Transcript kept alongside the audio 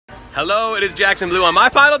Hello, it is Jackson Blue. On my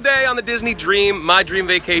final day on the Disney Dream, my dream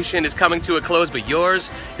vacation is coming to a close, but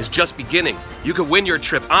yours is just beginning. You could win your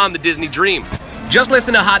trip on the Disney Dream. Just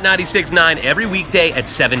listen to Hot 96.9 every weekday at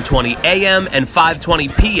 7:20 a.m. and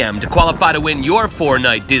 5:20 p.m. to qualify to win your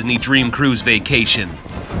 4-night Disney Dream Cruise vacation.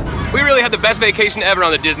 We really had the best vacation ever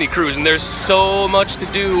on the Disney Cruise, and there's so much to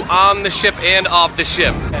do on the ship and off the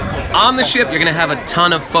ship. On the ship, you're gonna have a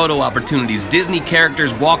ton of photo opportunities, Disney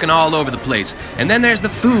characters walking all over the place. And then there's the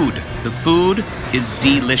food. The food is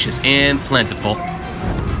delicious and plentiful.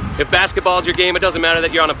 If basketball's your game, it doesn't matter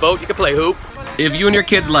that you're on a boat, you can play hoop. If you and your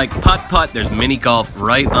kids like putt-putt, there's mini golf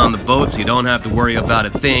right on the boat, so you don't have to worry about a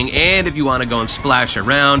thing. And if you wanna go and splash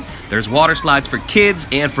around, there's water slides for kids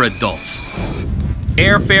and for adults.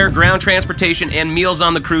 Airfare, ground transportation, and meals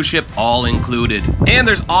on the cruise ship all included. And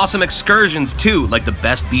there's awesome excursions too, like the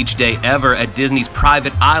best beach day ever at Disney's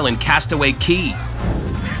private island, Castaway Cay.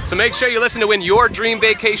 So make sure you listen to win your dream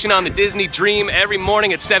vacation on the Disney Dream every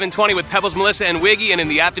morning at 7:20 with Pebbles, Melissa, and Wiggy, and in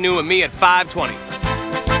the afternoon with me at 5:20.